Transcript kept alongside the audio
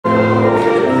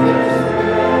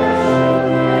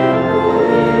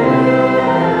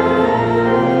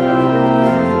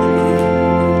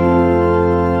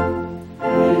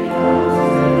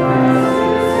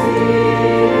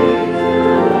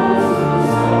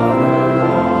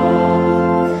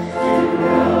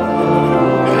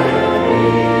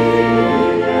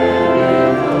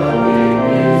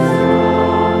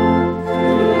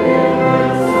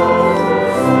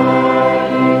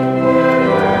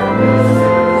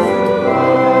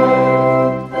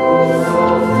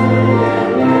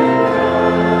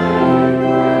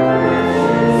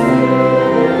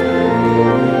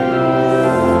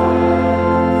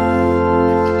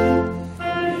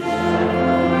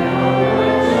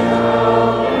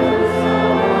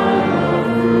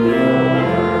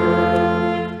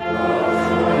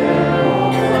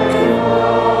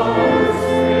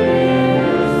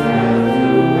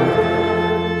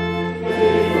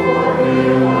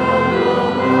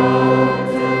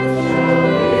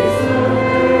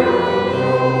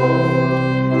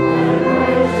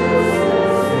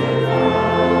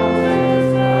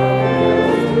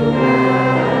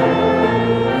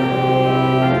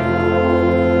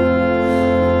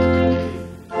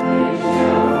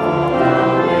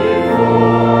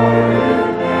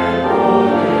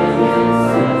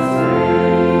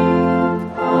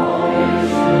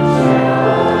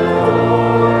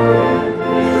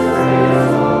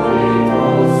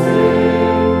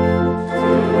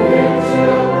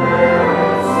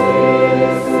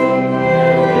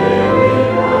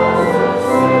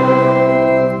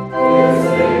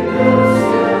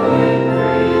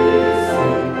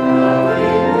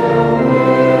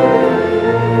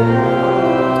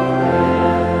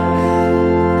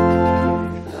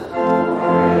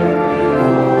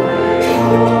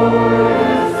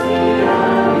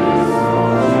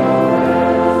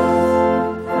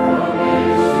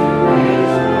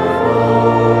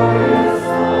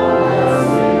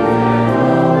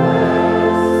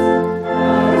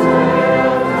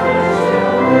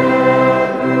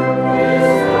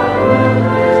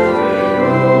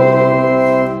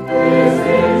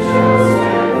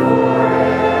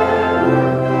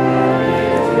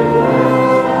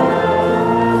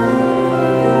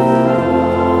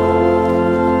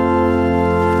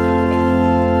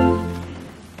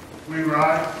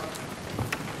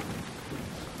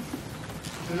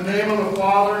In the name of the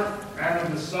Father, and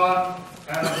of the Son,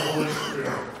 and of the Holy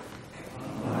Spirit.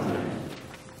 Amen.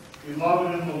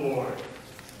 Beloved in the Lord,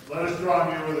 let us draw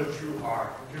near with a true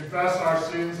heart and confess our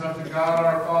sins unto God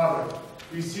our Father,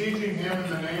 beseeching him in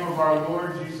the name of our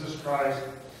Lord Jesus Christ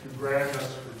to grant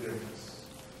us forgiveness.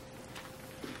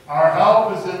 Our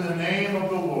help is in the name of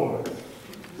the Lord.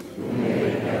 Who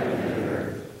made heaven and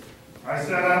earth. I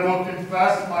said, I will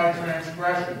confess my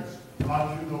transgressions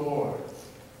unto the Lord.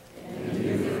 And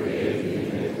you forgave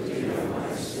the iniquity of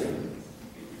my sin.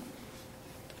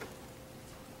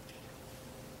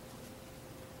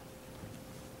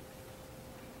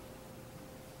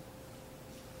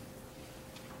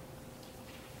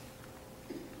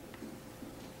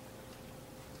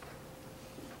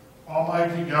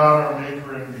 Almighty God, our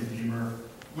Maker and Redeemer,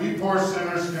 we poor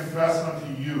sinners confess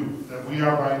unto you that we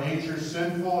are by nature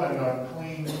sinful and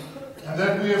unclean, and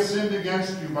that we have sinned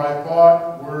against you by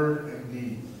thought, word, and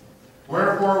deed.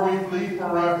 Wherefore we plead for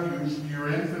refuge to your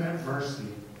infinite mercy,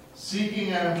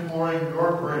 seeking and imploring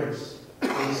your grace for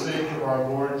the sake of our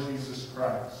Lord Jesus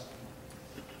Christ.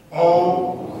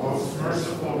 O most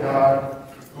merciful God,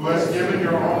 who has given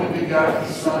your only begotten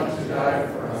Son to die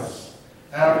for us,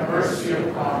 have mercy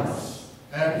upon us,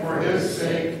 and for his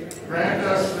sake grant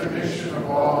us remission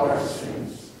of all our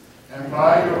sins, and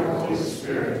by your Holy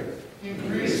Spirit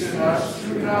increase in us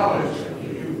true knowledge of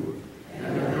you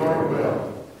and of your will,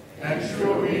 and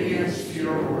true obedience to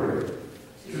your word,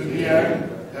 to the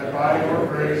end that by your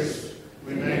grace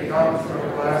we may come to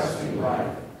everlasting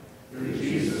life, through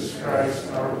Jesus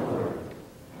Christ our Lord.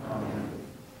 Amen.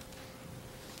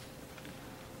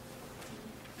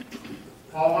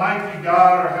 Almighty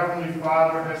God, our Heavenly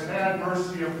Father, has had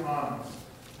mercy upon us,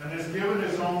 and has given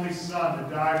his only Son to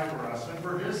die for us, and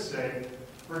for his sake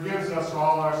forgives us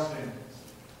all our sins.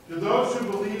 To those who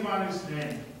believe on his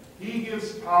name, he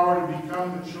gives power to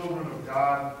become the children of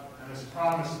God, and has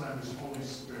promised them his Holy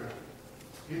Spirit.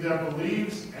 He that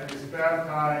believes and is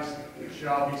baptized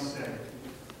shall be saved.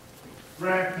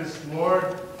 Grant this, Lord,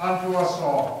 unto us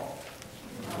all.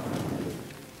 Amen.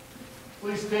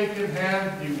 Please take in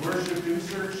hand the worship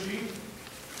insert sheet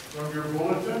from your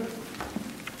bulletin.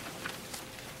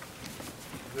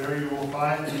 There you will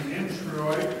find the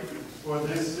introit for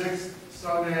this 6th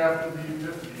Sunday after the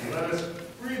Epiphany. Let us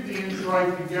read the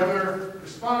introit together,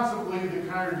 responsibly, the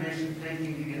congregation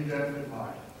taking the indented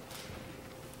line.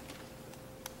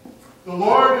 The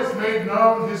Lord has made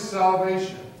known his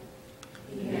salvation.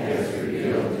 He has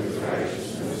revealed his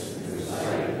righteousness in the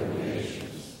sight of the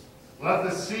nations. Let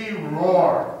the sea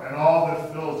roar and all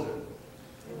that fills it.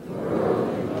 The world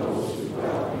and those who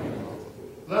dwell in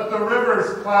it. Let the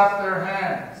rivers clap their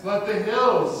hands. Let the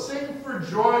hills sing for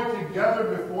joy together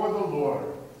before the Lord.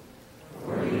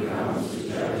 For he comes to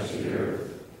judge the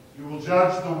earth. You will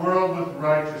judge the world with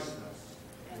righteousness.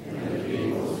 And the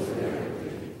peoples with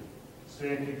equity.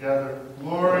 Say together,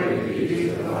 glory be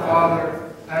to the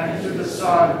Father, and to the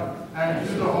Son, and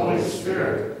to the Holy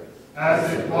Spirit,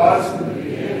 as it was in the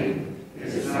beginning,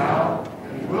 is now,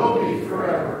 and will be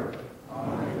forever.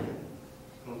 Amen.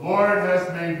 The Lord has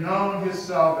made known his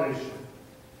salvation.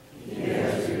 He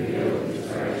has revealed his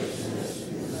righteousness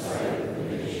in the sight of the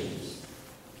nations.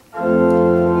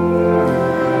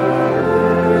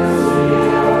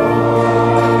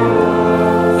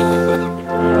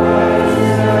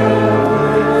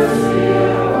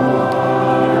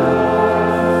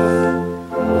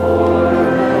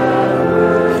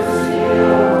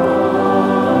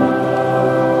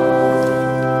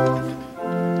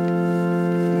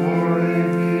 Glory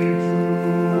be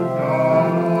to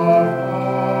God on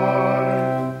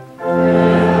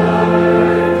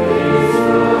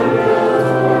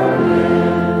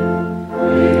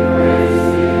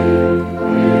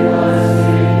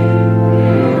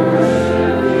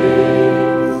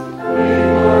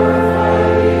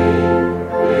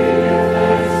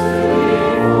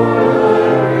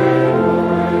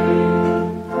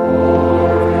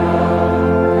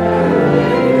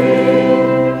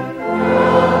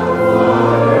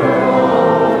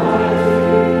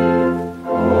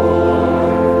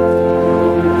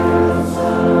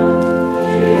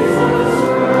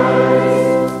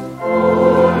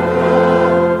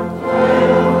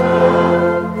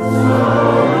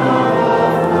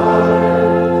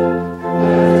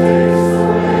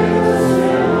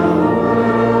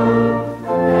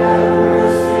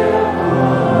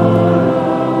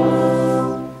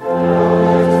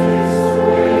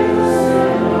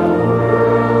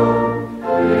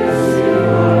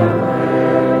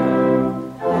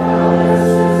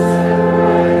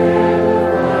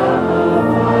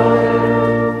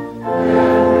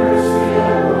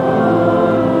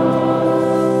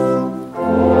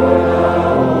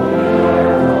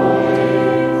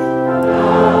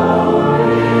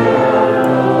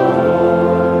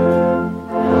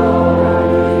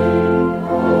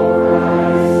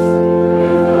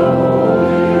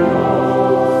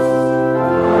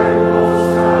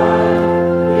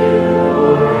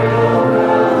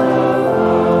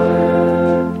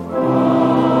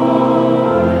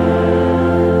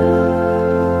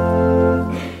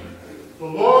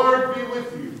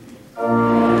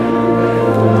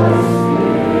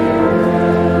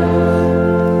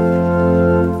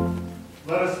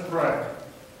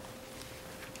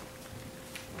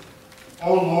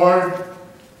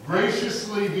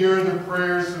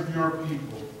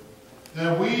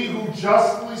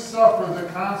suffer the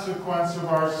consequence of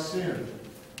our sin,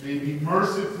 may be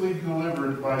mercifully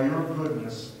delivered by your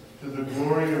goodness to the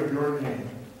glory of your name.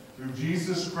 Through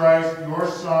Jesus Christ, your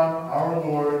Son, our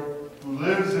Lord, who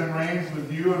lives and reigns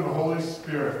with you in the Holy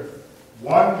Spirit,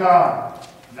 one God,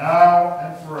 now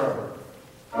and forever.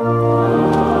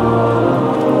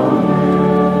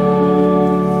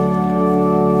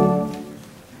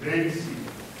 You may be seated.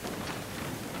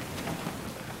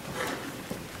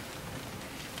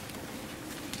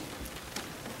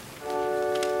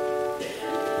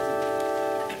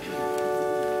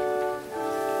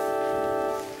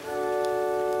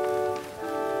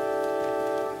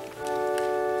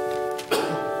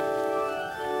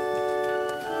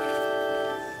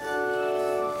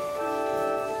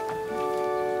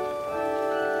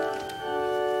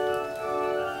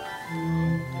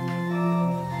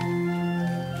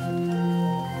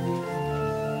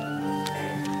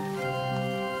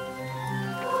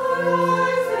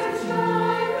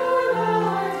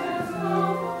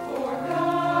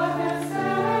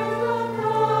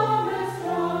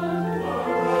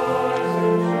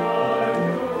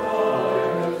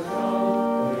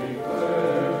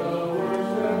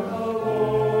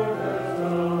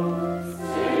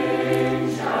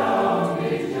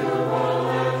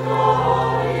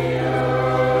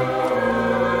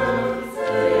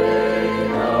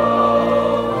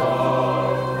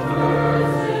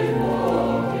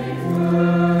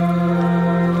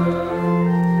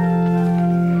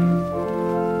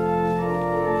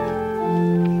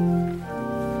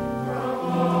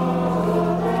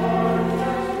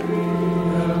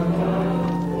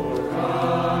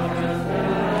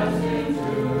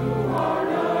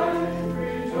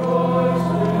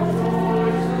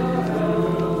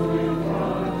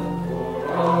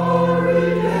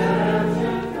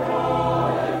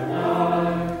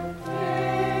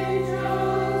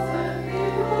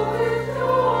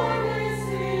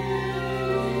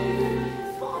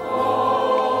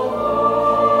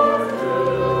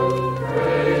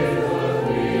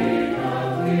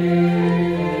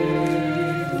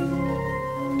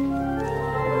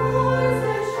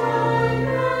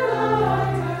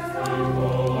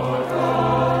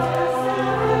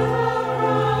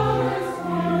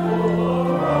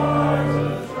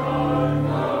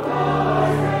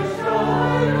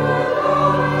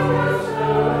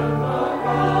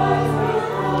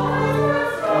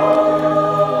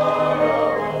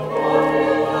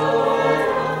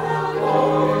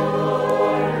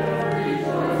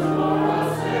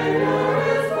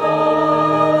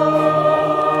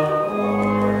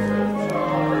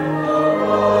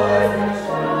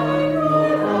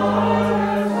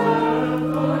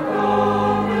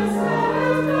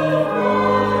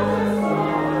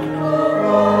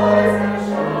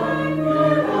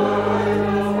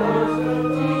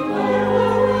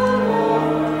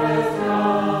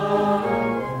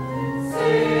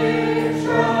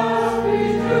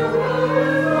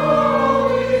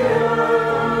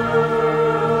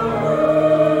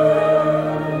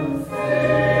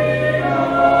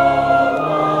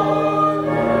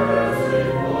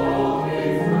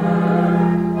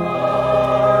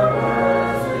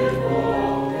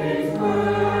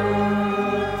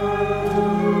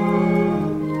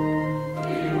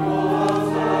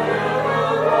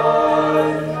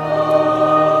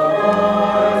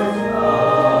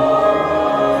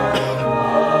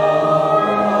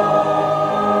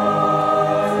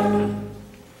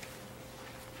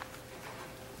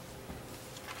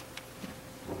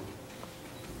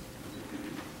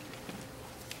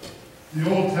 The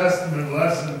Old Testament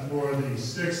lesson for the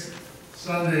sixth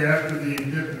Sunday after the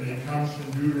Epiphany comes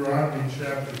from Deuteronomy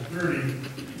chapter 30,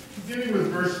 beginning with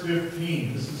verse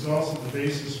 15. This is also the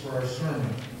basis for our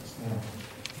sermon this morning.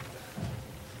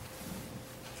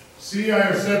 See, I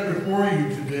have set before you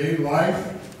today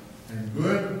life and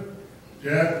good,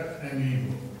 death and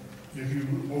evil. If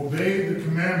you obey the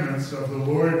commandments of the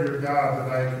Lord your God that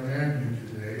I command you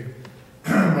today,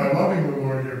 by loving the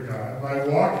Lord your God, by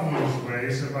walking in his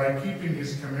ways, and by keeping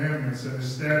his commandments and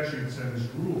his statutes and his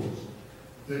rules,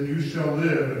 then you shall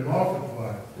live and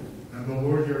multiply, and the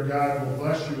Lord your God will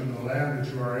bless you in the land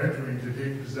that you are entering to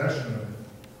take possession of it.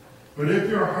 But if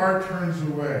your heart turns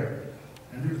away,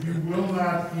 and if you will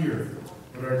not hear,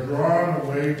 but are drawn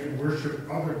away to worship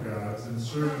other gods and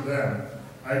serve them,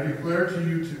 I declare to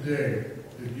you today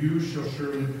that you shall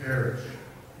surely perish.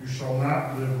 You shall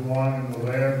not live long in the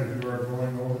land that you are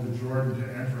going over the Jordan to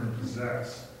enter and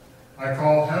possess. I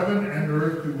call heaven and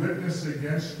earth to witness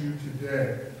against you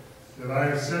today that I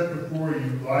have set before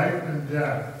you life and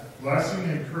death, blessing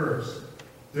and curse.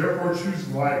 Therefore choose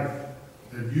life,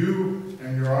 that you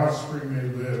and your offspring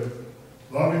may live,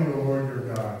 loving the Lord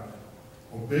your God.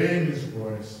 obeying his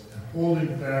voice and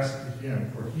holding fast to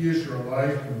him, for he is your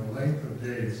life and the length of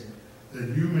days, that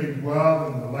you may dwell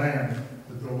in the land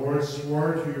that the Lord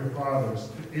swore to your fathers,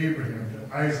 to Abraham,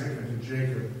 to Isaac, and to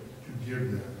Jacob, to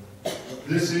give them.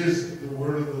 This is the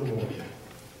word of the Lord.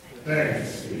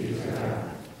 Thanks be to God.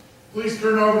 Please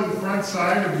turn over to the front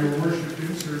side of your worship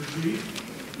insert sheet.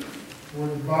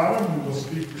 Toward the bottom, we will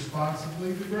speak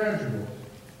responsibly to graduate.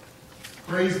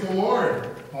 Praise the Lord,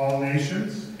 all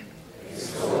nations.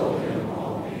 Extol him,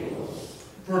 all peoples.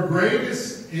 For great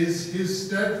is his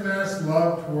steadfast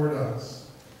love toward us.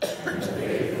 And the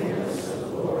faithfulness of the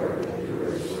Lord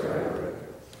endures forever.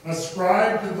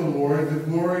 Ascribe to the Lord the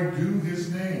glory due his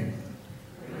name.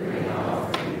 Bring an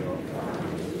offering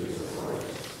unto his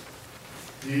courts.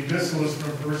 The epistle is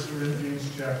from 1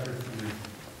 Corinthians chapter 3.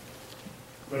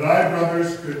 But I,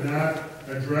 brothers, could not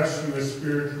address you as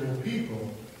spiritual people,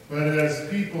 but as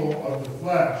people of the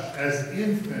flesh, as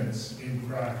infants in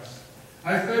Christ.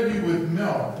 I fed you with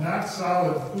milk, not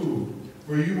solid food,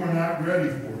 for you were not ready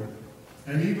for it.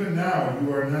 And even now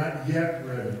you are not yet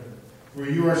ready, for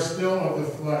you are still of the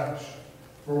flesh.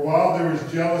 For while there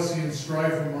is jealousy and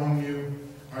strife among you,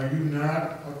 are you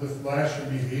not of the flesh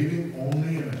and behaving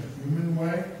only in a human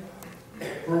way?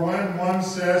 For when one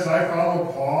says, I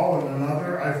follow Paul, and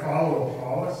another, I follow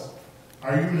Apollos,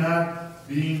 are you not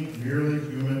being merely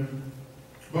human?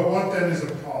 But what then is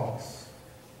Apollos?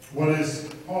 What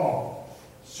is Paul?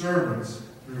 Servants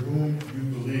through whom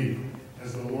you believe,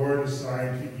 as the Lord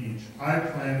assigned to each. I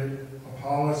planted,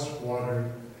 Apollos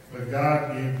watered, but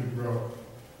God gave the growth.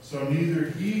 So neither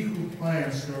he who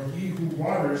plants nor he who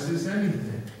waters is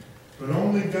anything, but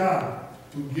only God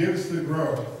who gives the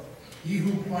growth. He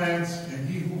who plants and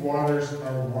he who waters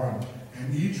are one,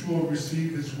 and each will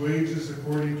receive his wages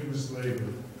according to his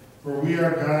labor. For we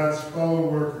are God's fellow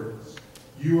workers.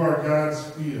 You are God's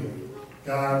field,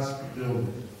 God's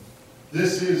building.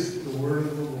 This is the word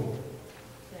of the Lord.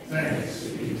 Thanks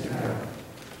be to God.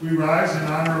 We rise in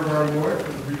honor of our Lord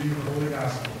for the reading of the Holy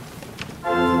Gospel.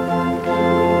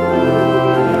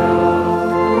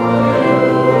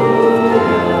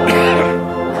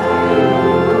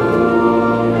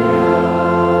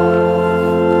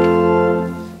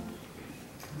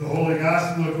 The Holy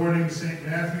Gospel according to St.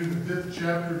 Matthew, the 5th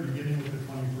chapter, beginning with the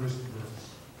 21st verse.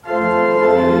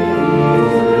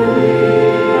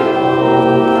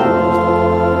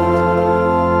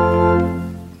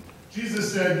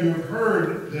 Jesus said, you have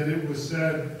heard that it was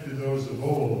said to those of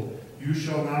old, you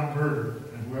shall not murder,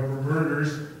 and whoever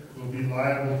murders will be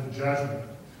liable to judgment.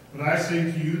 But I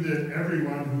say to you that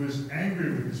everyone who is angry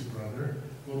with his brother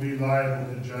will be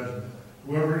liable to judgment.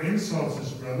 Whoever insults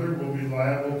his brother will be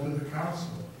liable to the council.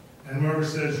 And whoever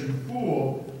says, you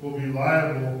fool, will be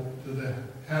liable to the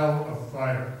hell of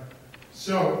fire.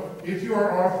 So, if you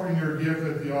are offering your gift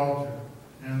at the altar,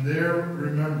 and there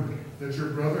remember that your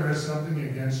brother has something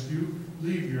against you,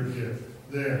 leave your gift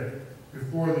there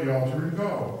before the altar and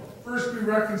go. First be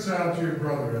reconciled to your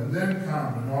brother, and then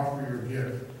come and offer your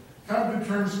gift. Come to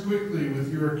terms quickly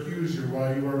with your accuser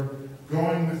while you are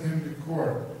going with him to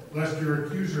court, lest your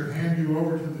accuser hand you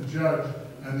over to the judge,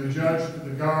 and the judge to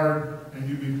the guard, and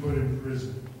you be put in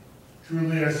prison.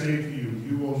 Truly I say to you,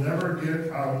 you will never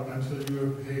get out until you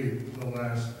have paid the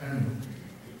last penny.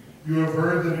 You have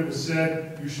heard that it was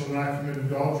said, you shall not commit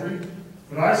adultery.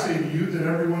 But I say to you that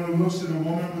everyone who looks at a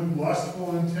woman with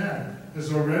lustful intent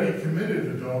has already committed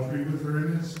adultery with her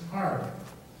in his heart.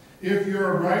 If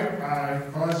your right eye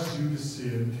causes you to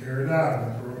sin, tear it out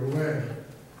and throw it away.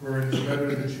 For it is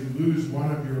better that you lose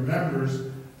one of your members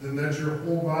than that your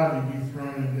whole body be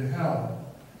thrown into hell.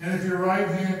 And if your right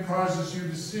hand causes you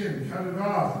to sin, cut it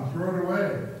off and throw it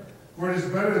away. For it is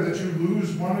better that you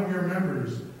lose one of your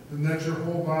members than that your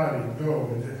whole body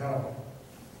go into hell.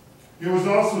 It was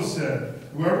also said,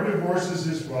 whoever divorces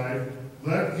his wife,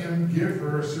 let him give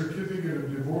her a certificate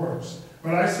of divorce.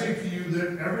 But I say to you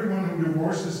that everyone who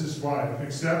divorces his wife,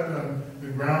 except on the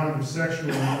ground of sexual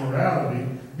immorality,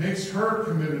 makes her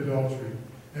commit adultery.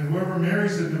 And whoever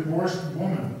marries a divorced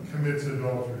woman commits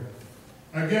adultery.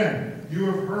 Again, you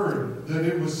have heard that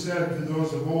it was said to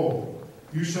those of old,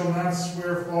 you shall not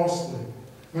swear falsely,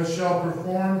 but shall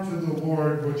perform to the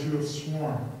Lord what you have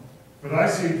sworn. But I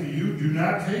say to you, do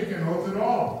not take an oath at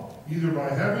all, either by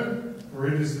heaven, for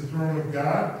it is the throne of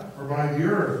God, or by the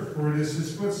earth, for it is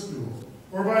his footstool,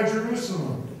 or by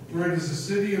Jerusalem, for it is the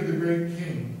city of the great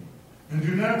King. And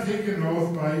do not take an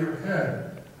oath by your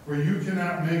head, for you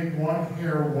cannot make one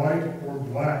hair white or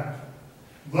black.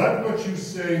 Let what you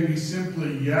say be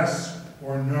simply yes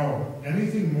or no.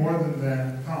 Anything more than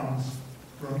that comes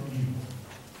from evil.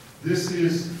 This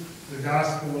is the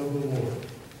gospel of the Lord.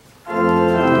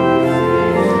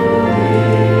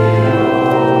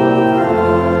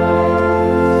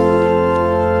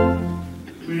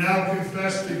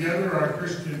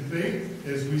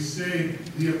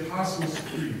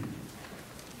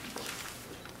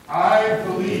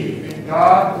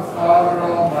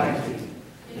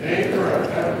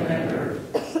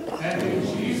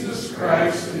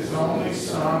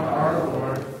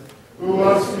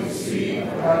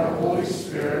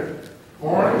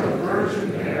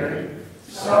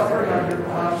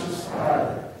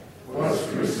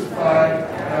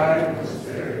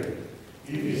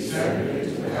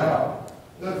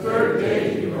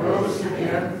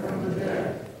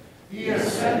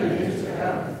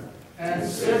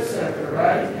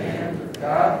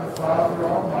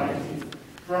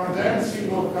 From thence he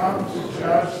will come to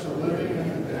judge the living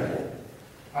and the dead.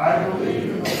 I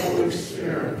believe in the Holy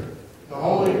Spirit, the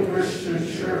holy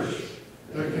Christian church,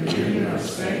 the communion of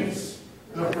saints,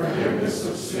 the forgiveness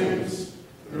of sins,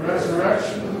 the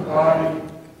resurrection of the body,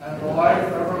 and the life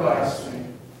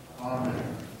everlasting. Amen.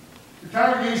 The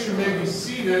congregation may be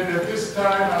seated. At this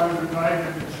time, I would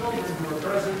invite the children who are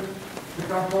present to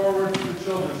come forward to the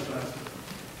children's lesson.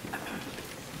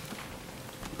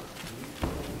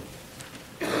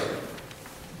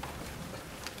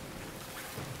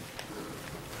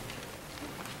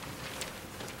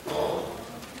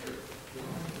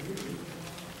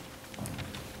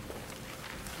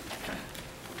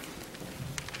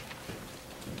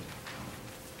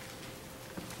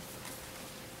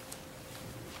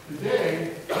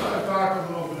 Today, I'm going to talk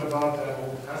a little bit about that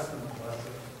Old Testament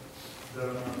lesson that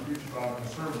I'm going to preach about in the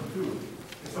sermon too.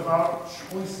 It's about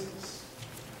choices.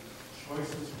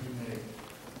 Choices we make.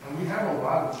 And we have a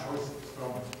lot of choices,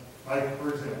 don't we? Like, for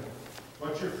example,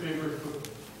 what's your favorite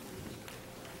cookie?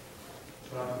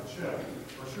 Chocolate chip.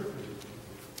 What's your favorite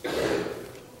cookie?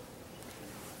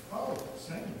 Oh,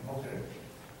 same. Okay.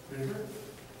 Favorite?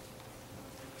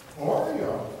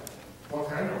 Oreo. What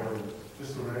kind of Oreo?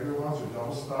 Just the regular ones, or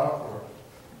double stop, or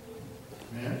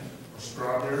mint, or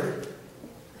strawberry.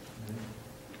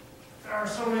 There are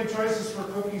so many choices for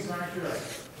cookies, aren't there?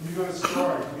 When you go to the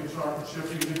store, you get chocolate chip,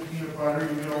 you get peanut butter,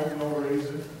 you get oatmeal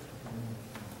raisin.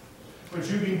 But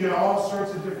you can get all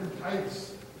sorts of different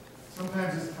types.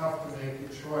 Sometimes it's tough to make a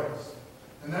choice.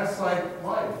 And that's like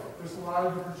life. There's a lot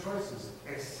of different choices.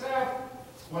 Except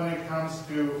when it comes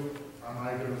to, am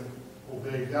I going to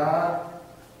obey God?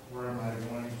 Or am I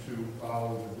going to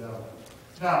follow the devil?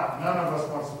 Now, none of us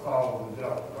wants to follow the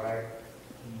devil, right?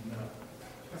 No.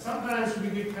 But sometimes we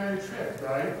get kind of tricked,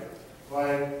 right?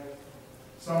 Like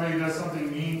somebody does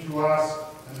something mean to us,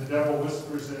 and the devil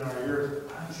whispers in our ears,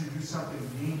 why don't you do something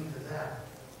mean to them?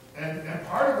 And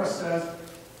part of us says,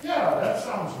 yeah, that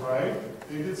sounds right.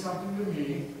 They did something to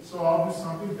me, so I'll do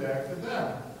something back to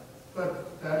them.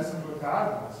 But that isn't what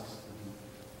God wants us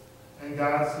to do. And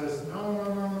God says,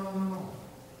 no.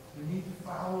 You need to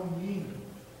follow me.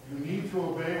 You need to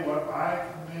obey what I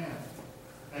command.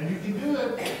 And you can do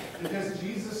it because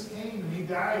Jesus came and he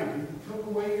died. He took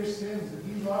away your sins and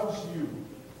he loves you.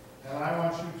 And I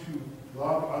want you to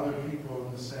love other people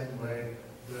in the same way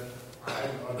that I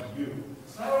love you.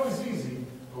 It's not always easy,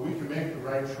 but we can make the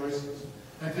right choices.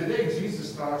 And today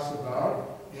Jesus talks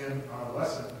about in our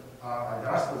lesson, our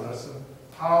gospel lesson,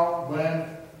 how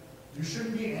when you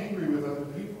shouldn't be angry with other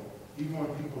people, even when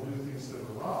people do things that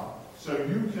are wrong. So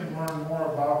you can learn more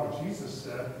about what Jesus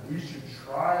said we should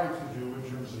try to do in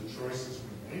terms of choices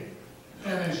we make.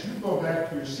 And as you go back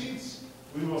to your seats,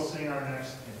 we will sing our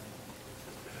next hymn.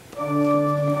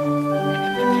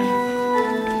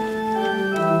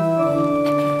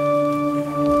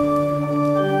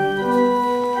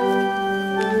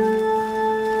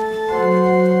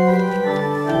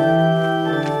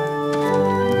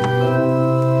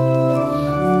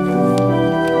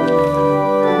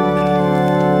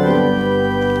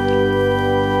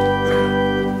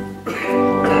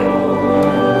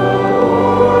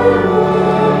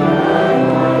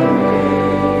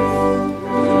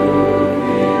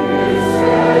 Yes.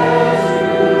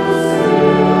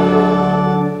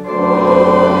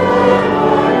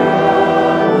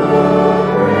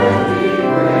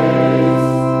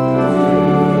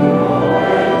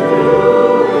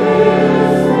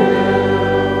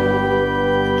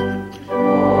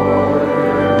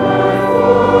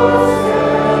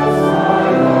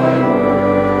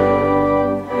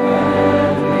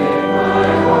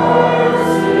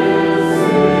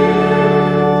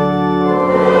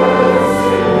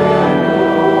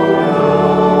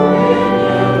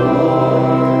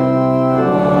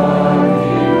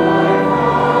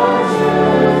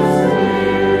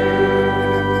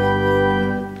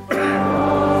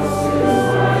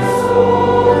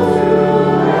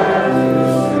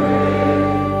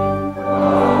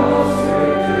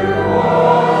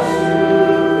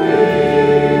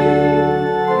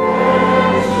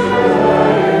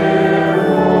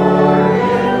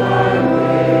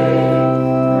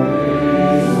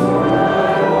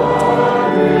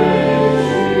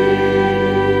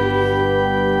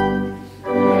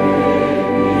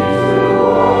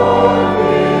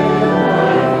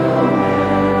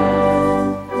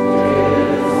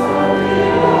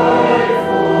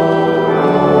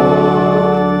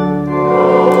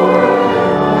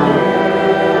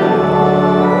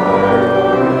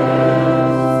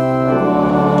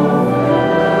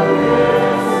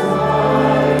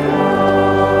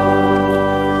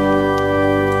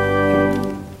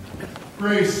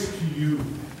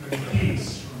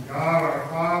 God our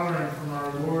Father and from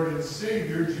our Lord and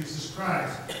Savior, Jesus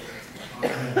Christ.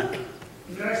 Amen.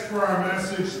 The text for our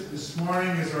message this morning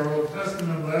is our Old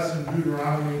Testament lesson,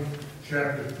 Deuteronomy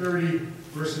chapter 30,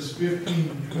 verses 15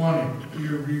 and 20. We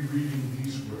are rereading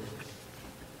these words.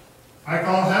 I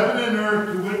call heaven and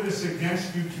earth to witness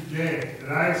against you today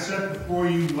that I have set before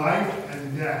you life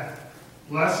and death,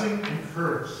 blessing and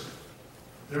curse.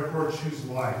 Therefore choose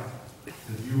life,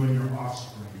 that you and your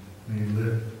offspring may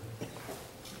live.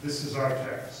 This is our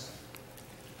text.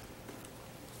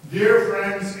 Dear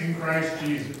friends in Christ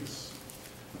Jesus,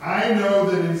 I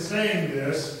know that in saying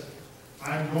this,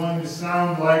 I'm going to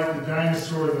sound like the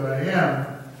dinosaur that I am,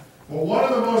 but one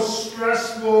of the most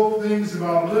stressful things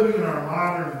about living in our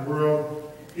modern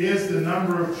world is the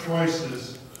number of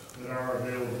choices that are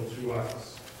available to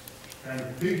us. And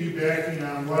piggybacking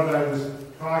on what I was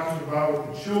talking about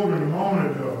with the children a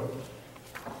moment ago,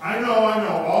 I know,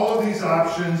 all of these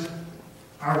options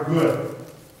are good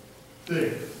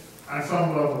things. On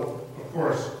some level, of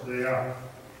course, they are.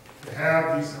 To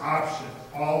have these options,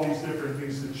 all these different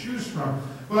things to choose from.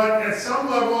 But at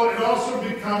some level, it also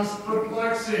becomes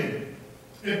perplexing.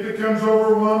 It becomes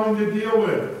overwhelming to deal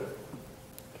with.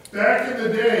 Back in the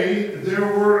day, there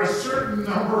were a certain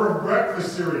number of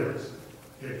breakfast cereals.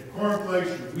 You had your cornflakes,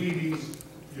 your Wheaties,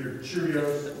 your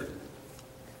Cheerios.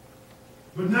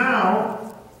 But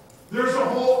now, there's a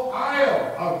whole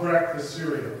aisle of breakfast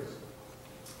cereals.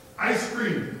 Ice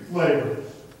cream flavors.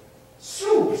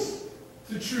 Soups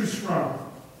to choose from.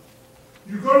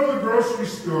 You go to the grocery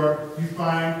store, you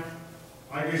find,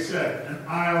 like I said, an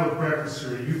aisle of breakfast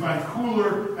cereal. You find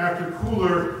cooler after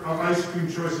cooler of ice cream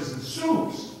choices and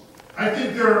soups. I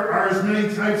think there are as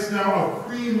many types now of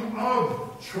cream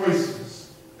of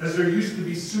choices as there used to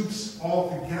be soups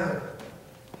altogether.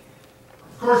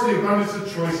 Of course, the abundance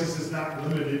of choices is not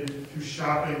limited to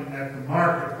shopping at the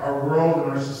market. Our world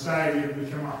and our society have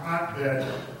become a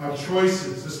hotbed of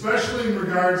choices, especially in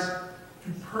regards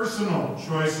to personal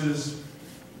choices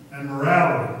and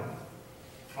morality.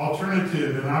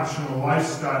 Alternative and optional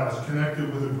lifestyles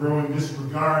connected with a growing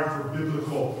disregard for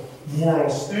biblical moral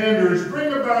standards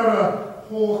bring about a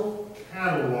whole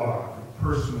catalog of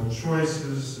personal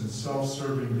choices and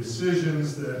self-serving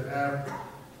decisions that have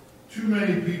too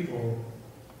many people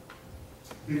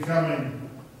becoming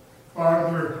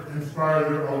farther and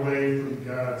farther away from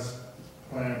God's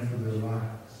plan for their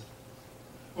lives.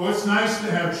 Oh, it's nice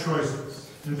to have choices.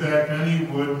 In fact, many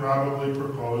would probably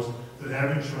propose that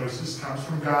having choices comes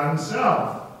from God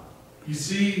himself. You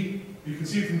can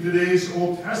see from today's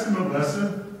Old Testament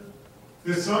lesson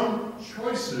that some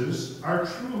choices are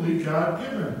truly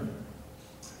God-given.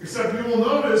 Except you will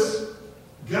notice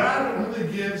God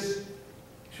only gives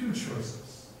two choices.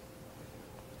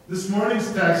 This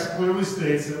morning's text clearly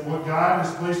states that what God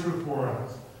has placed before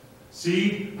us.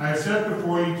 See, I have set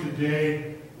before you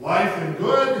today life and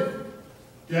good,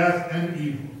 death and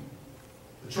evil.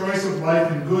 The choice of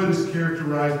life and good is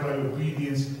characterized by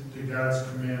obedience to God's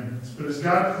commandments. But as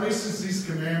God places these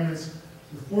commandments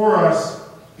before us,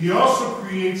 he also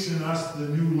creates in us the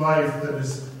new life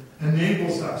that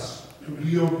enables us to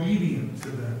be obedient to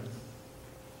them.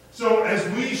 So as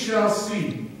we shall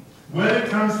see, when it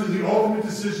comes to the ultimate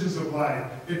decisions of life,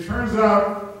 it turns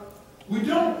out we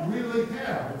don't really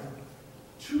have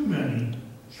too many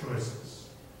choices.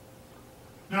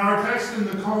 Now, our text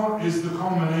is the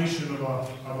culmination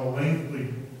of a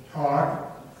lengthy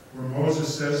talk where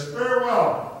Moses says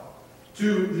farewell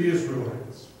to the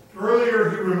Israelites. Earlier,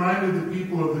 he reminded the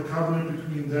people of the covenant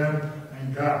between them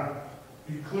and God.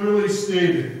 He clearly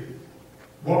stated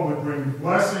what would bring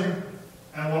blessing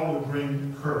and what would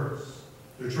bring curse.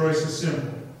 The choice is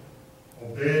simple.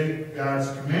 Obey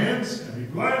God's commands and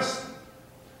be blessed.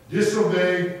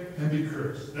 Disobey and be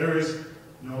cursed. There is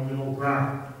no middle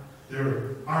ground.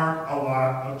 There aren't a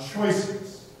lot of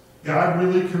choices. God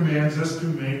really commands us to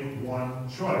make one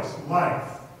choice,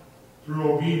 life,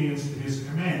 through obedience to his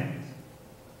commands.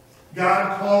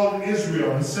 God called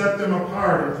Israel and set them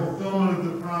apart in fulfillment of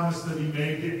the promise that he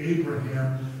made to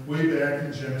Abraham way back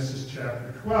in Genesis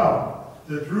chapter 12.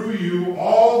 That through you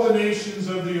all the nations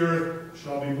of the earth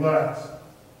shall be blessed.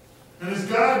 And as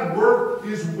God worked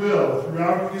his will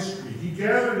throughout history, he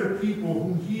gathered a people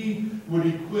whom he would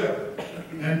equip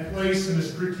and place in a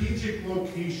strategic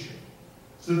location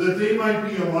so that they might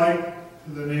be a light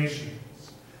to the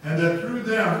nations, and that through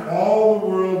them all the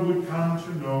world would come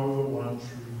to know the one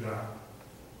true God.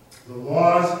 The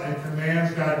laws and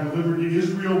commands God delivered to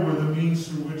Israel were the means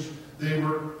through which they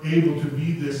were able to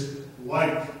be this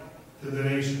light to the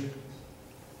nations,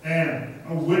 and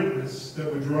a witness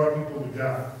that would draw people to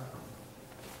God.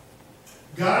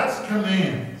 God's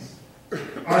commands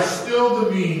are still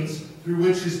the means through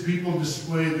which his people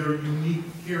display their unique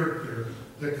character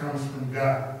that comes from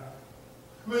God.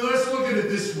 I mean, let's look at it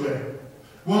this way.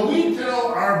 When we tell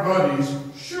our buddies,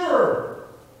 sure,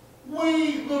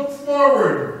 we look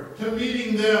forward to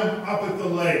meeting them up at the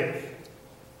lake,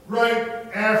 right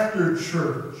after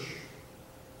church,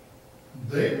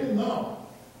 they will know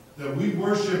that we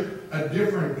worship a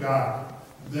different God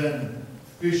than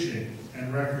fishing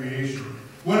and recreation.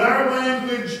 When our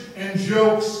language and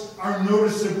jokes are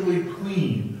noticeably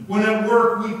clean, when at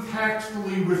work we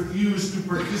tactfully refuse to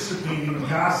participate in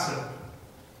gossip,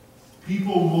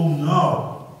 people will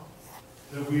know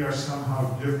that we are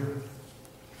somehow different.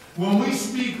 When we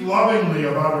speak lovingly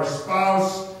about our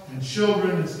spouse and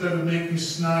children instead of making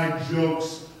snide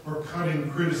jokes or cutting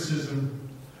criticism,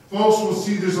 folks will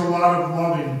see there's a lot of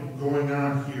loving going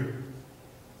on here,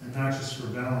 and not just for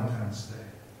Valentine's Day.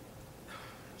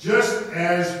 Just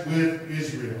as with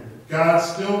Israel, God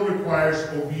still requires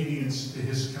obedience to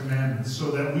his commandments so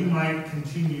that we might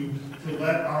continue to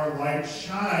let our light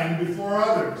shine before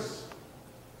others.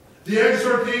 The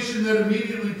exhortation that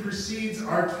immediately precedes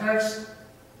our text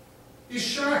is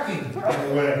shocking in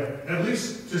a way, at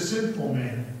least to sinful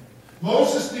man.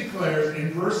 Moses declares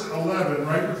in verse 11,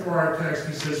 right before our text,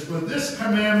 he says, "For this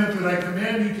commandment that I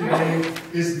command you today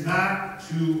is not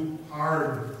too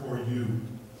hard for you."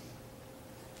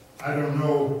 I don't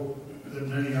know that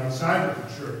many outside of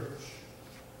the church,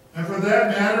 and for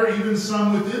that matter, even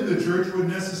some within the church would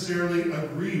necessarily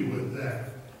agree with that.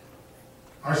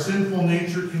 Our sinful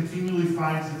nature continually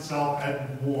finds itself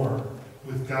at war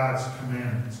with God's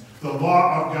commandments. The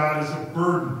law of God is a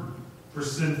burden for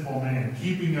sinful man,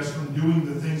 keeping us from doing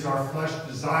the things our flesh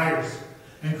desires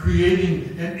and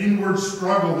creating an inward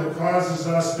struggle that causes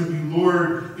us to be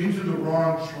lured into the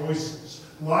wrong choices.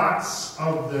 Lots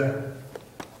of them.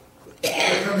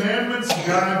 The commandments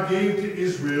God gave to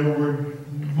Israel were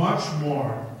much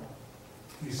more,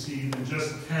 you see, than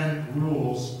just 10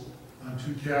 rules on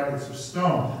 2 tablets of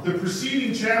stone. The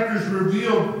preceding chapters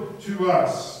revealed to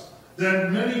us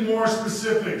that many more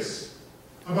specifics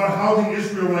about how the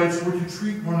Israelites were to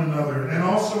treat one another and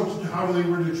also how they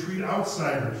were to treat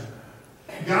outsiders.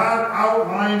 God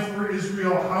outlined for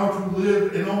Israel how to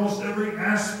live in almost every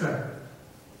aspect.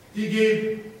 He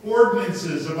gave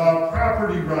ordinances about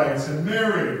property rights and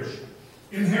marriage,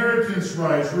 inheritance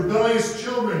rights, rebellious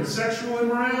children, sexual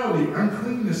immorality,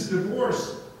 uncleanness,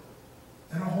 divorce,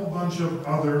 and a whole bunch of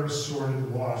other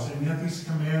assorted laws. And yet these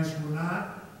commands were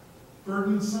not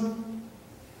burdensome.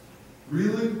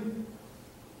 Really?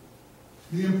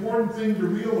 The important thing to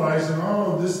realize in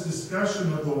all of this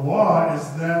discussion of the law is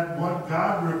that what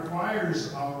God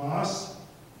requires of us,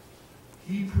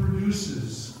 he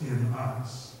produces in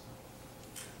us.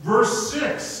 Verse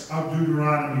 6 of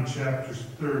Deuteronomy chapter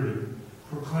 30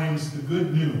 proclaims the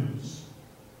good news.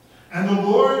 "And the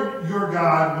Lord your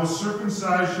God will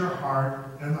circumcise your heart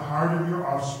and the heart of your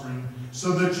offspring,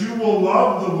 so that you will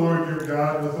love the Lord your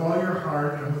God with all your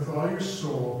heart and with all your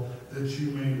soul, that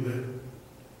you may live."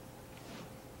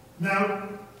 Now,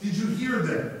 did you hear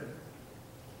that?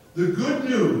 The good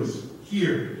news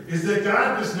here is that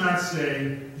God does not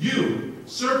say, "You,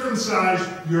 circumcise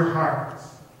your hearts,"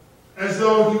 as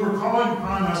though he were calling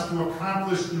upon us to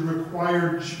accomplish the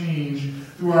required change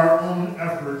through our own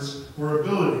efforts or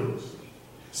abilities.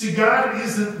 See, God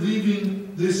isn't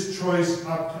leaving this choice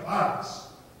up to us.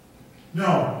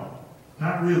 No,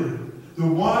 not really. The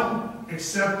one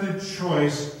accepted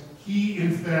choice he,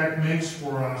 in fact, makes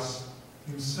for us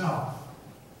himself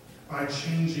by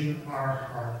changing our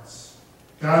hearts.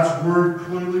 God's word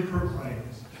clearly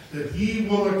proclaims that he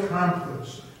will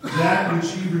accomplish that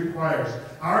which he requires.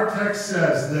 Our text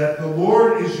says that the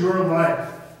Lord is your life.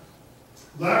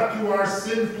 Left to our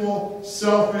sinful,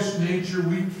 selfish nature,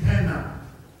 we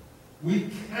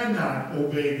cannot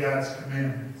obey God's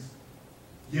commandments.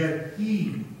 Yet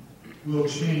he will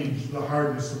change the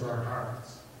hardness of our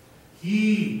hearts.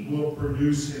 He will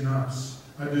produce in us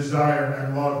a desire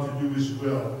and love to do his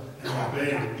will and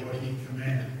obey what he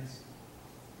commands.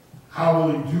 How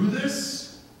will he do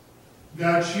this?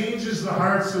 God changes the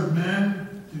hearts of men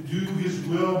to do his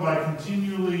will by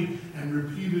continually and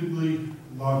repeatedly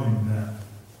loving them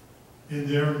in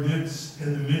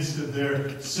the midst of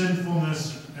their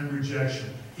sinfulness and rejection.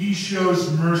 He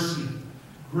shows mercy,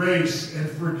 grace, and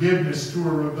forgiveness to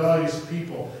a rebellious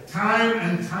people. Time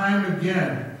and time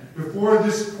again, before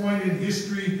this point in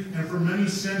history and for many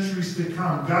centuries to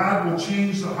come, God will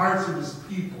change the hearts of his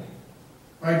people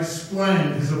by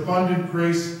displaying his abundant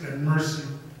grace and mercy.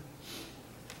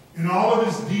 In all of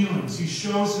his dealings, he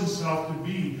shows himself to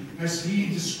be, as he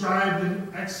described in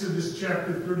Exodus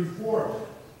chapter 34,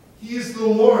 he is the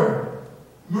Lord,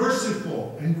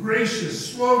 merciful and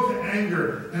gracious, slow to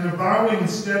anger, and abounding in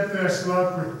steadfast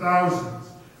love for thousands,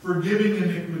 forgiving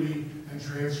iniquity and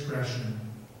transgression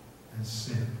and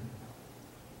sin.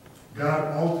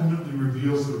 God ultimately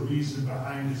reveals the reason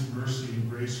behind his mercy and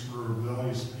grace for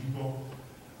rebellious people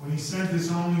when he sent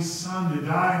his only Son to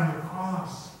die on the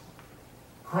cross.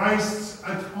 Christ's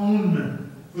atonement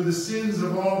for the sins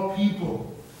of all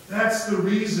people. That's the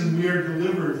reason we are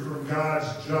delivered from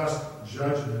God's just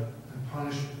judgment and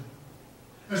punishment.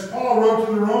 As Paul wrote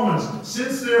to the Romans,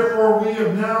 since therefore we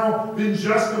have now been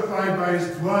justified by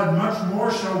his blood, much more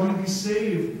shall we be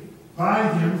saved by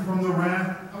him from the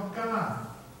wrath of God.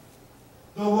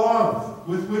 The love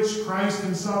with which Christ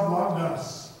himself loved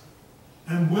us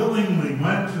and willingly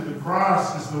went to the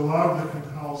cross is the love that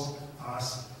compels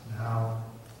us now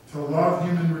to love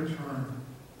him in return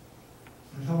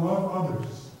and to love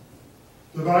others.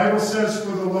 The Bible says,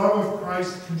 for the love of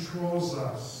Christ controls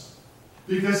us,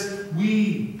 because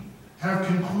we have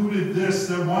concluded this,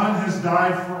 that one has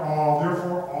died for all,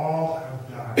 therefore all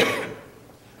have died.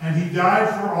 And he died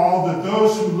for all, that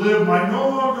those who live might no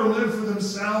longer live for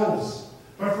themselves,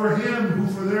 but for him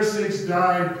who for their sakes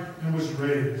died and was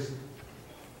raised.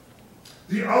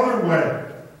 The other way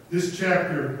this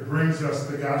chapter brings us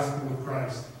the gospel of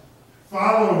Christ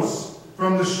follows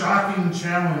from the shocking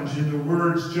challenge in the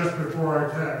words just before our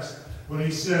text, when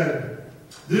he said,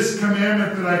 this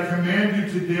commandment that I command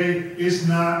you today is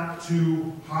not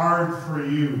too hard for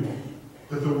you,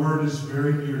 but the word is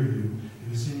very near you.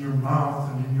 It is in your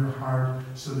mouth and in your heart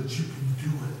so that you can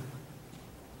do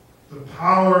it. The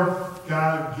power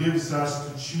God gives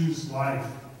us to choose life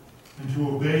and to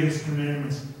obey his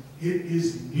commandments, it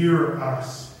is near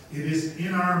us. It is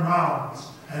in our mouths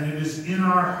and it is in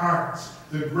our hearts.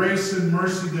 The grace and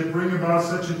mercy that bring about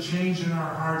such a change in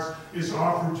our hearts is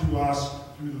offered to us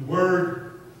through the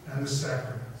word and the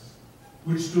sacraments,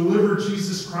 which deliver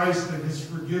Jesus Christ and his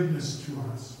forgiveness to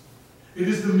us. It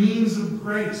is the means of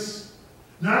grace,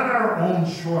 not our own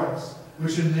choice,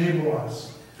 which enable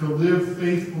us to live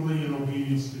faithfully in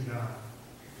obedience to God.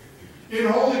 In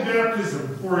holy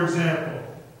baptism, for example,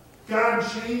 God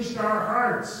changed our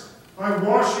hearts by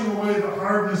washing away the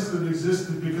hardness that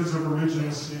existed because of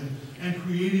original sin and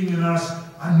creating in us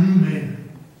a new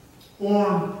man,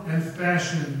 formed and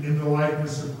fashioned in the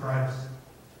likeness of Christ.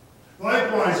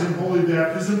 Likewise, in holy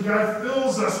baptism, God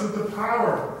fills us with the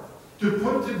power to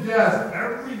put to death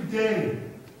every day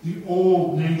the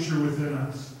old nature within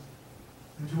us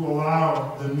and to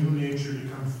allow the new nature to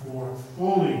come forth,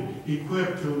 fully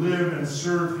equipped to live and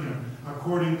serve him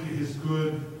according to his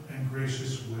good and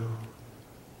gracious will.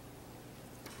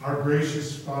 Our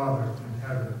gracious Father in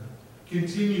heaven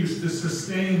continues to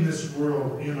sustain this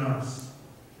world in us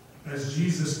as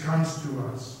Jesus comes to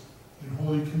us in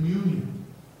Holy Communion,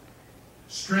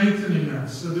 strengthening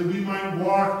us so that we might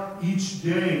walk each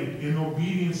day in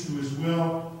obedience to his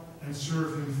will and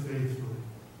serve him faithfully.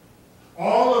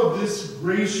 All of this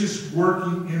gracious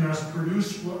working in us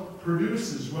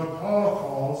produces what Paul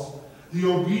calls the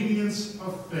obedience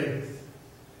of faith.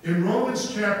 In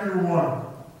Romans chapter 1,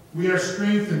 we are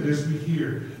strengthened as we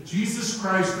hear, Jesus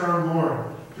Christ our Lord,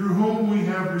 through whom we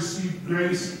have received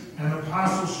grace and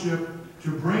apostleship to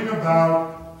bring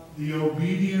about the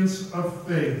obedience of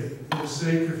faith for the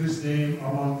sake of his name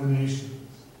among the nations.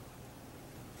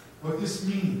 What this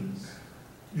means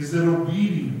is that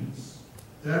obedience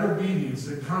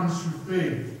that comes through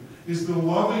faith, is the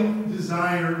loving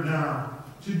desire now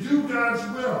to do God's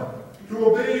will, to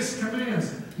obey his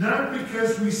commands, not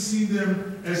because we see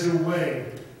them as a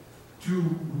way to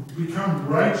become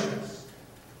righteous.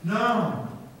 No,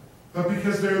 but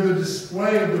because they're the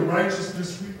display of the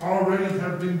righteousness we already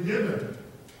have been given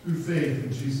through faith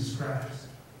in Jesus Christ.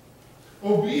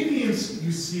 Obedience,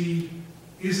 you see,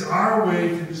 is our way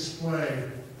to display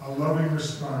a loving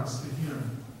response to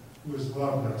him who has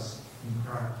loved us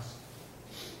in Christ.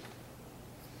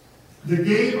 The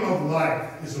Game of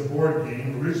Life is a board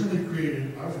game originally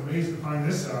created, I was amazed to find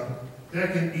this out,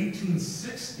 back in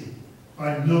 1860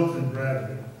 by Milton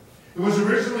Bradley. It was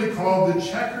originally called the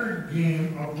Checkered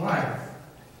Game of Life.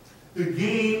 The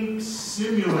game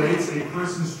simulates a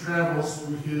person's travels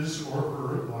through his or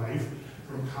her life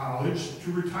from college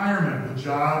to retirement with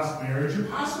jobs, marriage, and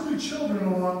possibly children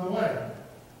along the way.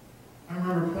 I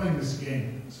remember playing this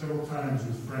game several times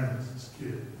with friends as a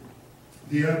kid.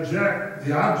 The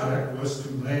object was to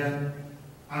land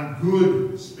on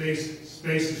good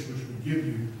spaces which would give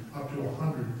you up to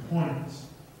 100 points.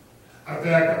 In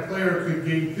fact, a player could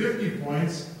gain 50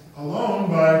 points alone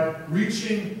by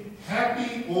reaching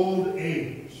happy old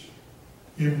age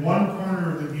in one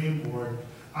corner of the game board,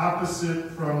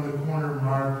 opposite from the corner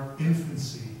marked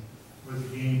infancy, where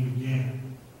the game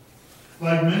began.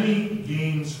 Like many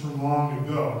games from long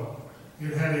ago,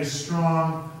 it had a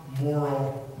strong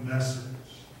moral message.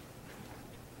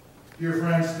 Dear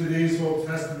friends, today's Old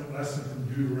Testament lesson from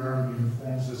Deuteronomy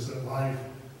informs us that life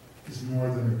is more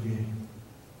than a game.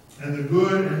 And the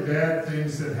good and bad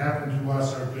things that happen to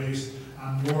us are based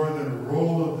on more than a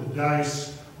roll of the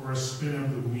dice or a spin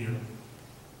of the wheel.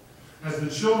 As the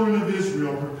children of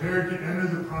Israel prepared to enter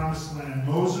the promised land,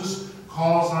 Moses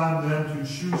calls on them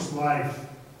to choose life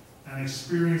and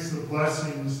experience the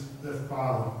blessings that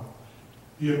follow.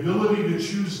 The ability to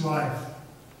choose life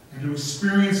and to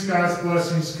experience God's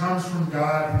blessings comes from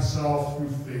God himself through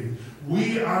faith.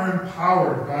 We are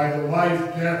empowered by the life,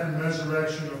 death, and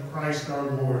resurrection of Christ our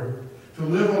Lord to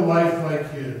live a life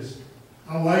like his,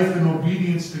 a life in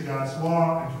obedience to God's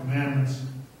law and commandments,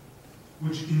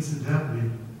 which incidentally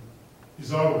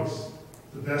is always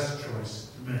the best choice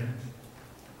to make.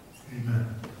 Amen.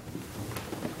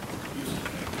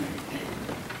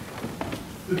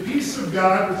 The peace of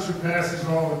God, which surpasses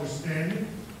all understanding,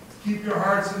 keep your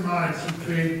hearts and minds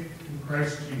through faith in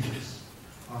Christ Jesus.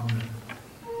 Amen.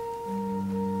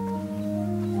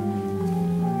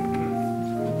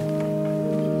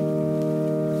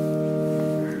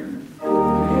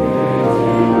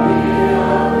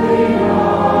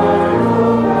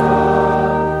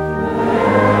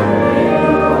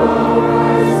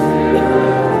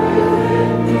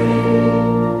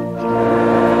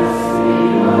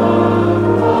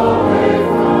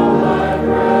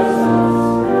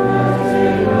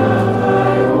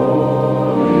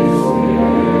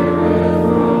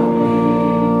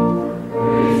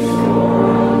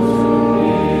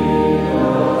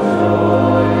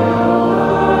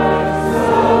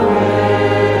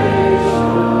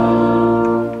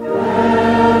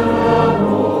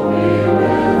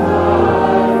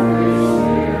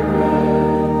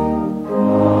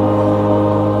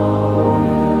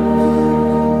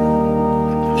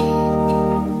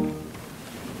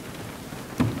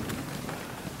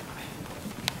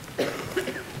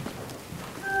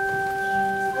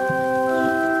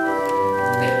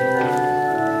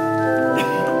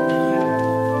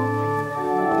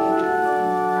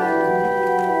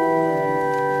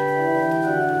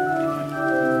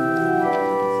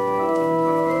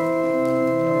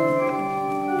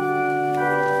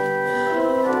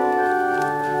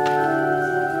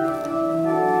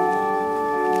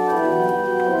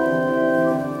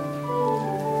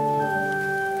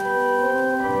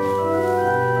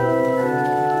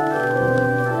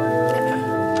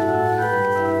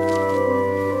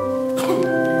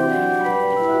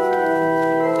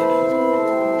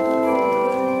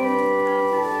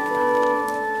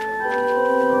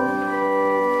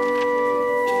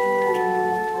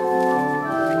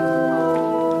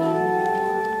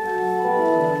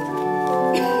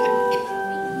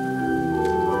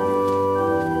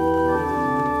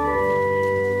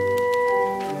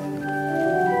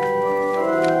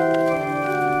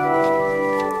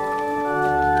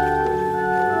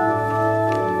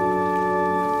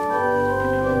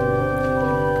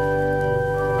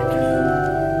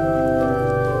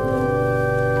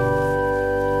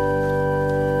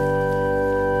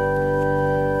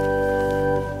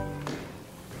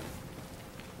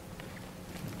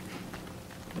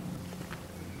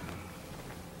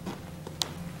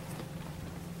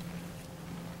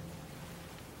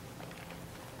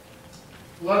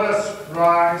 Let us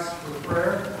rise for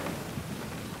prayer.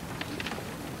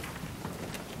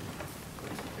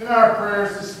 In our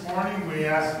prayers this morning, we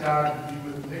ask God to be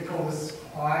with Nicholas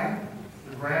Klein,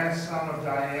 the grandson of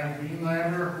Diane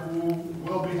Wienlander, who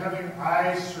will be having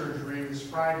eye surgery this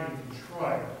Friday in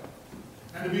Detroit.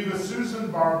 And to be with Susan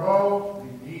Barbeau,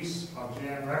 the niece of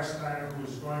Jan Rechsteiner, who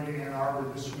is going to Ann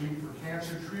Arbor this week for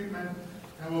cancer treatment,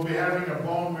 and will be having a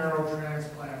bone marrow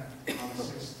transplant on the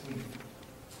 16th.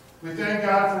 We thank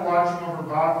God for watching over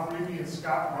Bob Freeby and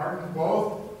Scott Martin,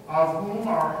 both of whom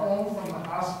are home from the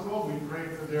hospital. We pray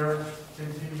for their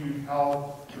continued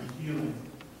health and healing.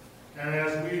 And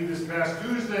as we, this past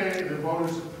Tuesday, the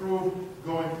voters approved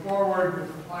going forward with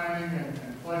the planning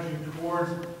and pledging towards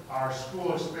our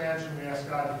school expansion, we ask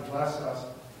God to bless us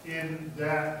in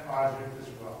that project as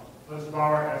well. Let us bow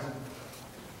our heads in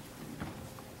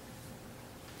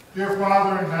prayer. Dear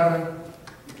Father in heaven,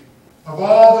 of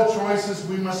all the choices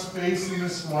we must face in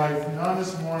this life, none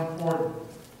is more important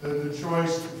than the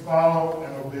choice to follow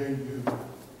and obey you.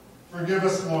 Forgive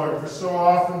us, Lord, for so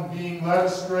often being led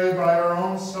astray by our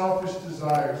own selfish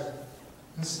desires.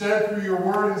 Instead, through your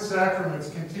word and sacraments,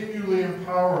 continually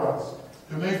empower us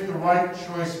to make the right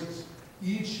choices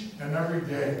each and every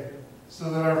day, so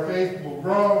that our faith will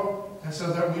grow and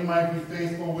so that we might be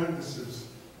faithful witnesses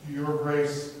to to your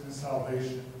grace and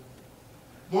salvation.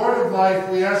 Lord of life,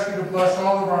 we ask you to bless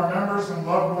all of our members and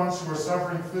loved ones who are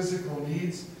suffering physical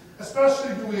needs.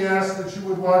 Especially do we ask that you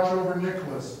would watch over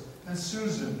Nicholas and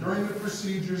Susan during the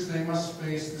procedures they must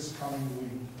face this coming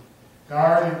week.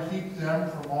 Guard and keep them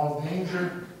from all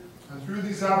danger, and through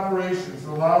these operations,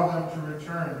 allow them to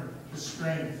return to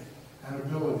strength and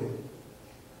ability.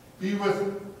 Be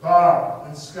with Bob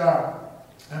and Scott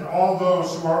and all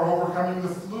those who are overcoming the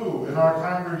flu in our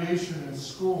congregation and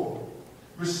school.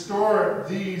 Restore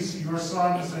these, your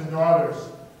sons and daughters,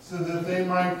 so that they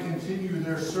might continue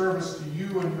their service to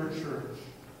you and your church.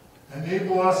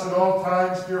 Enable us at all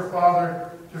times, dear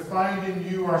Father, to find in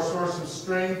you our source of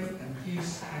strength and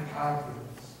peace and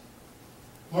confidence.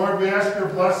 Lord, we ask your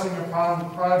blessing upon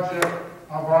the project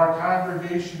of our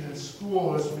congregation and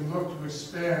school as we look to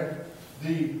expand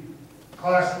the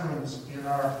classrooms in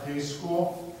our day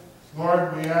school.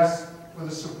 Lord, we ask for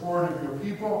the support of your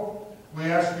people. We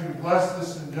ask you to bless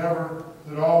this endeavor,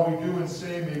 that all we do and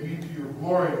say may be to your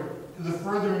glory, to the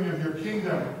furthering of your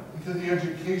kingdom, and to the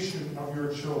education of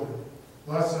your children.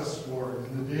 Bless us, Lord,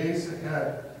 in the days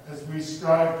ahead as we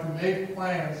strive to make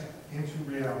plans into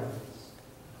realities.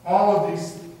 All of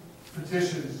these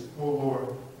petitions, O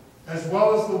Lord, as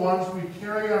well as the ones we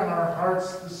carry on our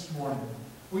hearts this morning,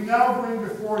 we now bring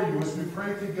before you as we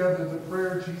pray together the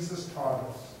prayer Jesus taught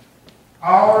us.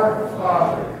 Our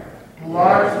Father, who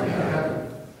art in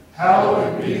heaven,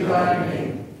 hallowed be thy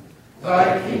name.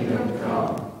 Thy kingdom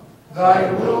come,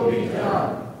 thy will be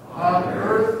done, on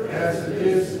earth as it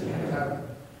is in heaven.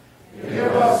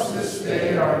 Give us this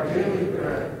day our daily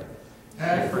bread,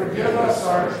 and forgive us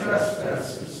our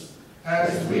trespasses,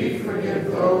 as we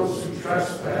forgive those who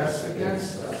trespass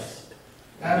against us.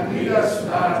 And lead us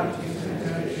not into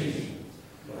temptation,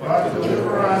 but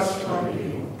deliver us from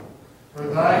evil. For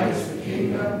thine is the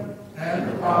kingdom,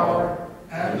 and the power,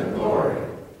 and the glory,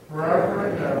 forever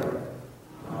and ever.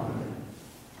 Amen.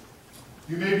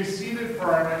 You may be seated for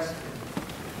our next hymn.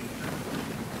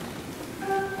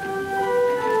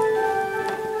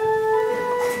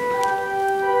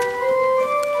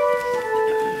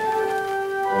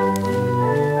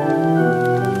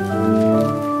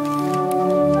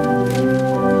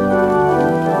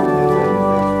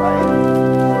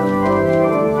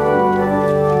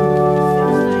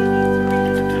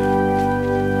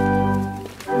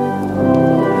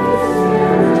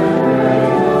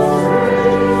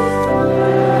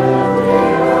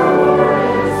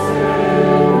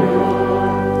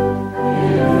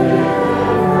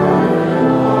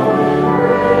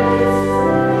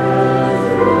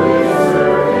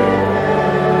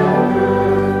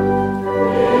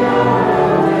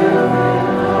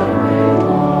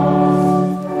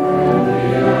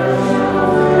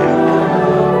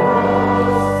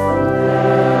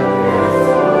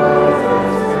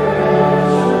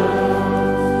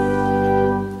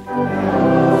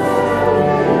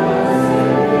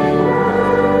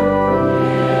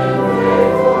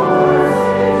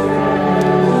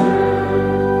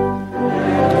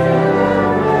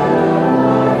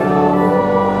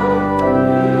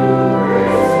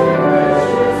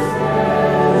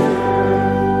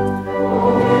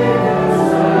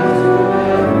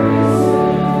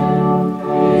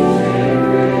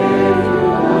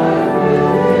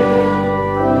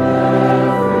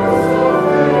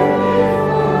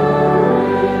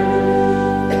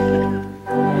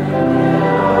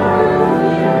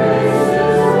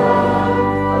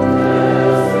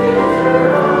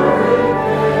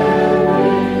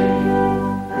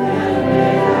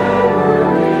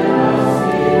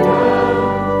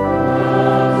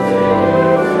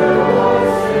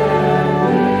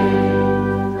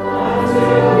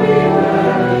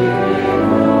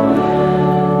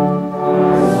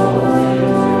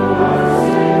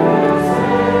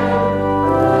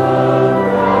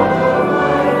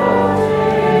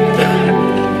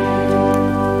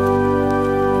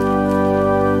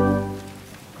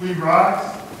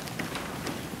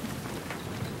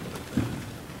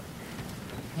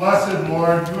 Blessed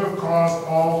Lord, you have caused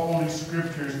all holy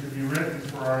scriptures to be written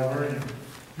for our learning.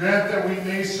 Grant that we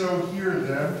may so hear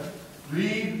them,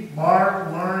 read,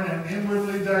 mark, learn, and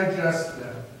inwardly digest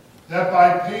them, that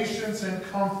by patience and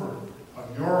comfort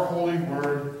of your holy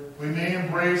word we may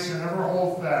embrace and ever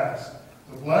hold fast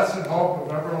the blessed hope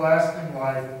of everlasting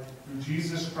life through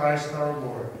Jesus Christ our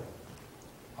Lord.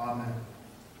 Amen.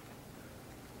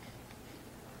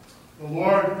 The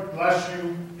Lord bless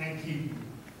you and keep you.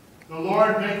 The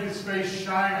Lord make his face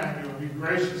shine on you and be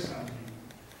gracious unto you.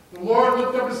 The Lord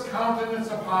lift up his countenance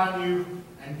upon you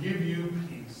and give you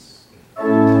peace.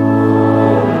 Amen.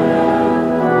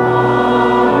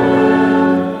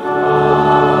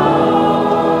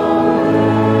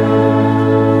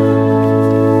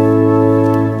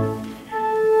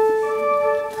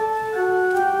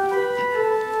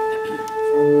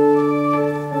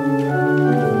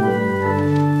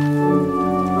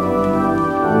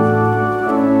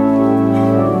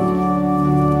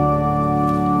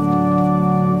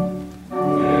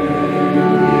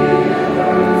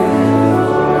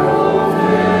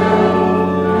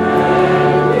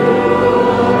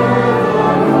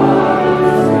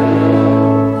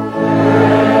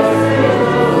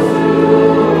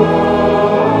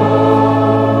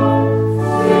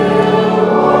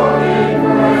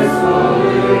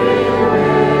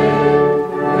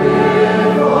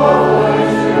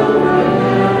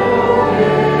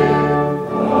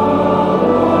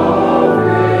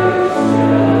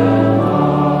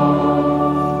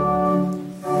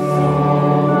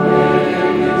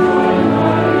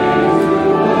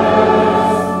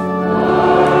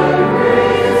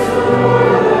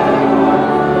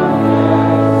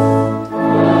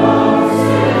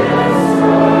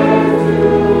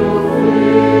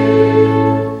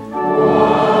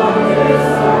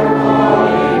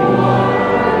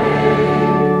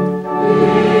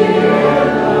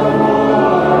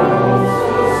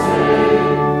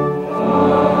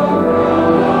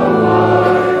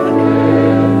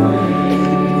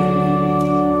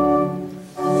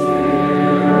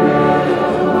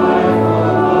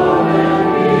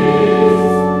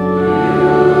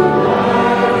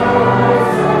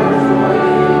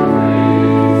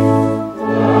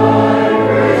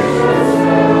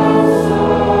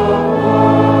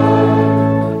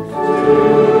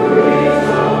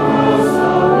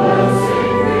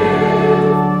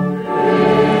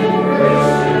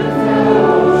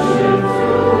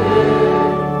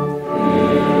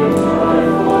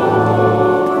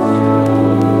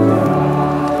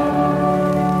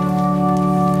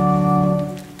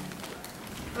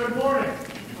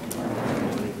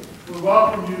 We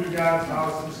welcome you to God's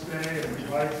house this day, and we'd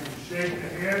like to shake the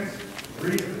hands,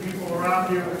 greet the people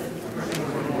around you, wish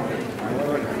them good morning.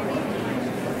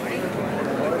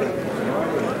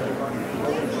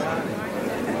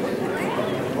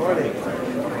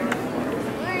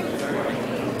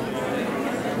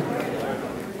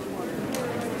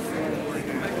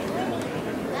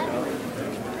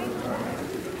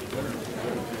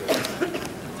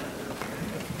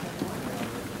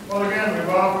 Well, again, we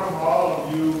welcome all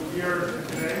of you here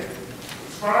today.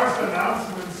 As far as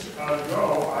announcements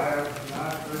go, I have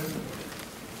not been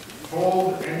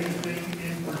told anything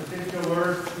in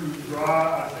particular to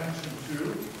draw attention to,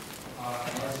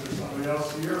 unless there's somebody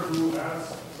else here who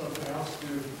has something else to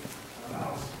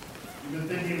announce. I've been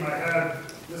thinking in my head,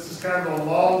 this is kind of a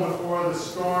lull before the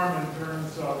storm in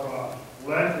terms of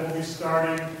Lent will be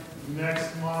starting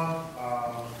next month.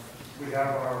 We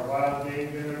have our Wild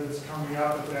Game Dinner that's coming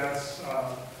up, but that's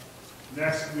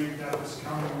next week, not this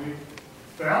coming week.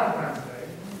 Valentine's Day.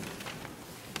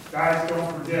 Guys,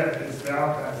 don't forget, it's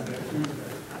Valentine's Day,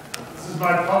 Tuesday. This is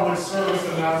my public service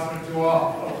announcement to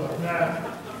all of the men.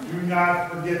 Do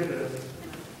not forget this,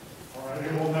 or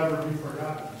it will never be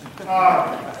forgotten.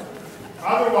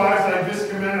 Otherwise, I just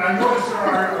commend, I notice there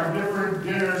are different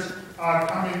dinners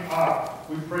coming up.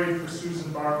 We prayed for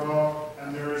Susan Barbeau,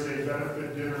 and there is a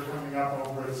benefit dinner coming up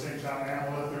over at St. John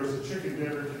Amulet. There's a chicken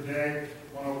dinner today,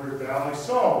 one over at Valley.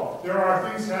 So there are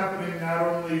things happening not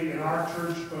only in our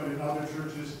church, but in other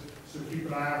churches. So keep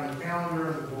an eye on the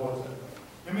calendar and the bulletin.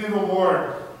 And may the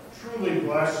Lord truly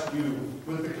bless you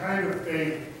with the kind of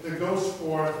faith that goes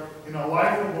forth in a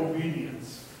life of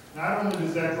obedience. Not only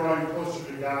does that draw you closer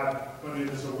to God, but it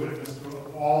is a witness to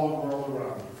all the world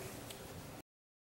around you.